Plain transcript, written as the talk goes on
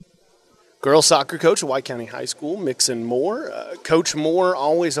girls soccer coach at White County High School, Mixon Moore. Coach Moore,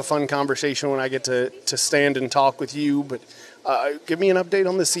 always a fun conversation when I get to stand and talk with you, but give me an update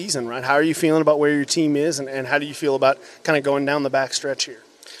on the season, right? How are you feeling about where your team is, and how do you feel about kind of going down the back stretch here?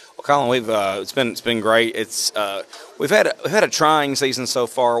 Well, Colin, it's been great. We've had a trying season so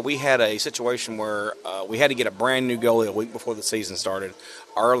far. We had a situation where we had to get a brand new goalie a week before the season started.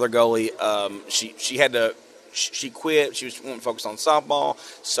 Our other goalie, she quit. She was wanting to focus on softball,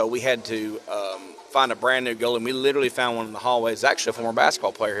 so we had to find a brand new goalie. And we literally found one in the hallways. It's actually a former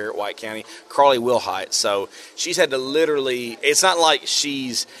basketball player here at White County, Carly Wilhite. So she's had to literally. It's not like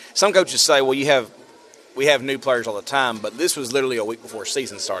she's. Some coaches say, "Well, we have new players all the time," but this was literally a week before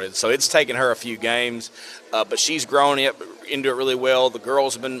season started. So it's taken her a few games, but she's grown into it really well. The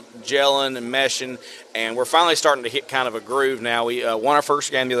girls have been gelling and meshing, and we're finally starting to hit kind of a groove now. We won our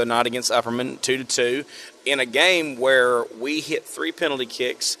first game the other night against Upperman, 2-2, in a game where we hit 3 penalty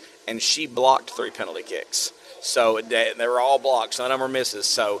kicks, and she blocked 3 penalty kicks. So they were all blocks. None of them were misses.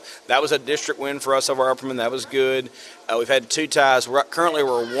 So that was a district win for us over Upperman. That was good. We've had 2 ties. Currently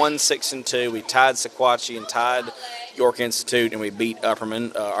we're 1-6-2. We tied Sequatchie and tied York Institute, and we beat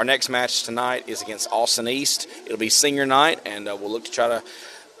Upperman. Our next match tonight is against Austin East. It'll be senior night, and we'll look to try to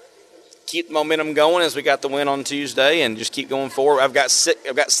keep the momentum going as we got the win on Tuesday, and just keep going forward. I've got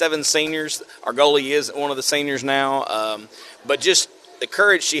 7 seniors. Our goalie is one of the seniors now, but just the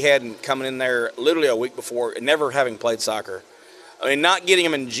courage she had in coming in there literally a week before and never having played soccer. I mean, not getting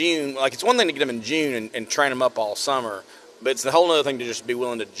them in June. Like, it's one thing to get them in June and train them up all summer, but it's a whole other thing to just be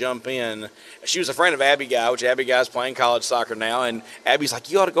willing to jump in. She was a friend of Abby Guy, which Abby Guy's playing college soccer now, and Abby's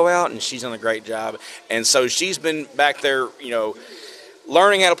like, "You ought to go out," and she's done a great job. And so she's been back there,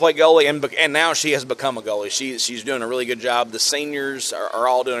 learning how to play goalie, and now she has become a goalie. She's doing a really good job. The seniors are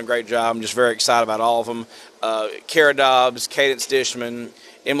all doing a great job. I'm just very excited about all of them. Kara Dobbs, Cadence Dishman,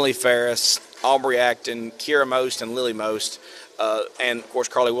 Emily Ferris, Aubrey Acton, Kira Most, and Lily Most, and, of course,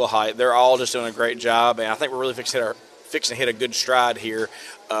 Carly Wilhite. They're all just doing a great job, and I think we're really fixing to hit a good stride here.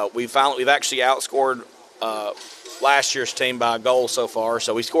 We've actually outscored last year's team by a goal so far.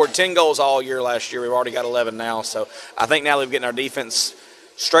 So we scored 10 goals all year last year. We've already got 11 now. So I think now that we're getting our defense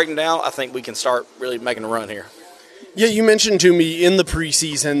straightened out, I think we can start really making a run here. Yeah, you mentioned to me in the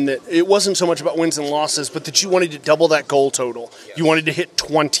preseason that it wasn't so much about wins and losses, but that you wanted to double that goal total. Yes. You wanted to hit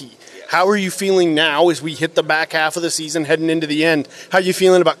 20. Yes. How are you feeling now as we hit the back half of the season, heading into the end? How are you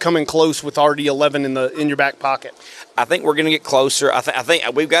feeling about coming close with already 11 in your back pocket? I think we're going to get closer. I think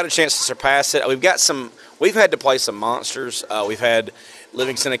we've got a chance to surpass it. We've had to play some monsters. We've had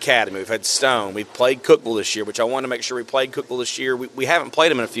Livingston Academy. We've had Stone. We've played Cookeville this year, which I want to make sure we played Cookeville this year. We haven't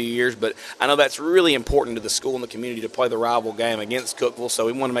played them in a few years, but I know that's really important to the school and the community to play the rival game against Cookeville, so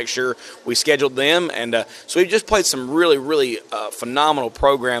we want to make sure we scheduled them. And so we've just played some really, really phenomenal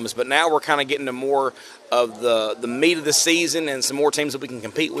programs, but now we're kind of getting to more of the meat of the season and some more teams that we can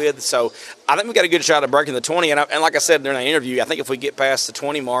compete with. So I think we've got a good shot at breaking the 20. And like I said during the interview, I think if we get past the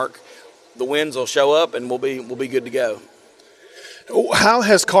 20 mark, the wins will show up and we'll be good to go. How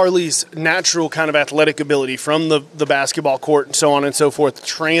has Carly's natural kind of athletic ability from the basketball court and so on and so forth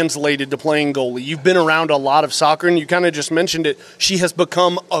translated to playing goalie? You've been around a lot of soccer, and you kind of just mentioned it. She has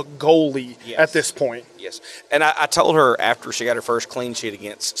become a goalie at this point. Yes. And I told her after she got her first clean sheet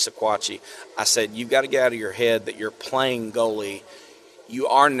against Sequatchie, I said, you've got to get out of your head that you're playing goalie. You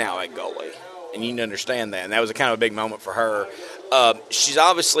are now a goalie, and you need to understand that. And that was a kind of a big moment for her. She's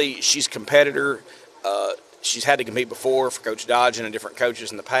a competitor. She's had to compete before for Coach Dodge and different coaches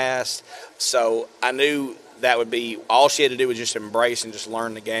in the past. So I knew that would be all she had to do was just embrace and just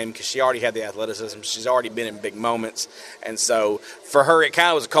learn the game because she already had the athleticism. She's already been in big moments. And so for her, it kind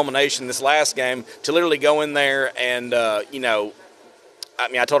of was a culmination this last game to literally go in there and, I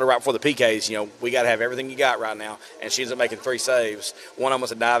told her right before the PKs, we got to have everything you got right now. And she ended up making 3 saves. One of them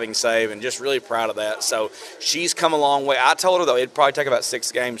was a diving save, and just really proud of that. So she's come a long way. I told her, though, it'd probably take about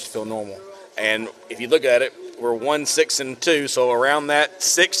 6 games to feel normal. And if you look at it, we're 1-6-2, so around that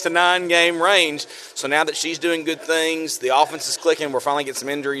 6 to 9 game range. So now that she's doing good things, the offense is clicking, we're finally getting some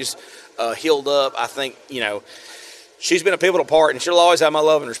injuries healed up. I think, she's been a pivotal part, and she'll always have my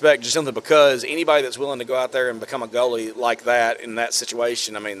love and respect just simply because anybody that's willing to go out there and become a goalie like that in that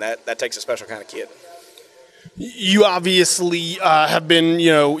situation, that takes a special kind of kid. You obviously have been,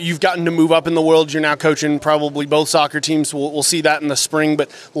 you've gotten to move up in the world. You're now coaching probably both soccer teams. We'll see that in the spring. But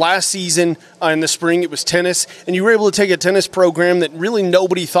last season in the spring, it was tennis. And you were able to take a tennis program that really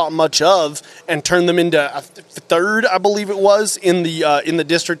nobody thought much of and turn them into third, I believe it was, in the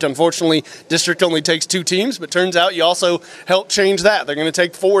district. Unfortunately, district only takes 2 teams. But turns out you also helped change that. They're going to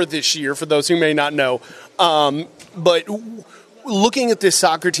take 4 this year, for those who may not know. But looking at this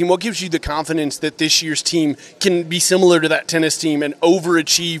soccer team, what gives you the confidence that this year's team can be similar to that tennis team and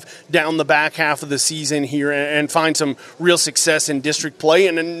overachieve down the back half of the season here and find some real success in district play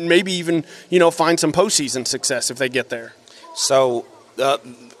and then maybe even, find some postseason success if they get there? So the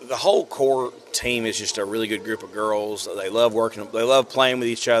whole core team is just a really good group of girls. They love working. They love playing with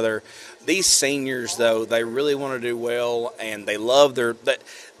each other. These seniors, though, they really want to do well, and they love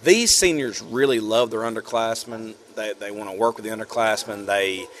these seniors really love their underclassmen. They want to work with the underclassmen.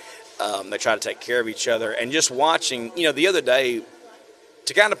 They try to take care of each other. And just watching, the other day,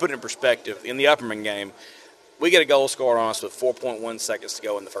 to kind of put it in perspective, in the Upperman game, we get a goal scored on us with 4.1 seconds to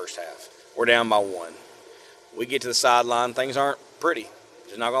go in the first half. We're down by 1. We get to the sideline. Things aren't pretty.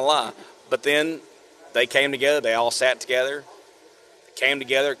 Just not going to lie. But then they came together. They all sat together, came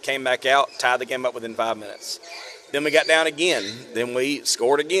together, came back out, tied the game up within 5 minutes. Then we got down again. Then we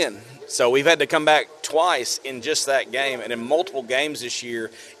scored again. So we've had to come back twice in just that game. And in multiple games this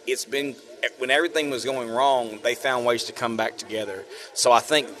year, it's been when everything was going wrong, they found ways to come back together. So I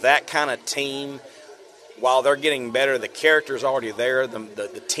think that kind of team, while they're getting better, the character is already there.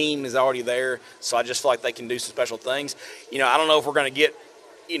 The team is already there. So I just feel like they can do some special things. I don't know if we're going to get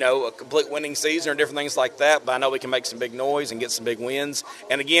a complete winning season or different things like that, but I know we can make some big noise and get some big wins.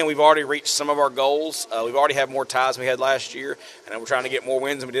 And again, we've already reached some of our goals. We've already had more ties than we had last year, and we're trying to get more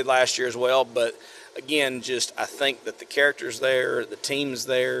wins than we did last year as well. But again, I think that the character's there, the team's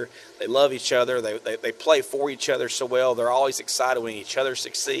there, they love each other, they play for each other so well. They're always excited when each other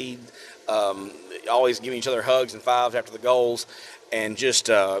succeed, always giving each other hugs and fives after the goals, and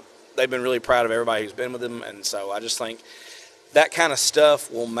they've been really proud of everybody who's been with them. And so I just think that kind of stuff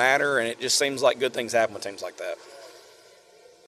will matter, and it just seems like good things happen with teams like that.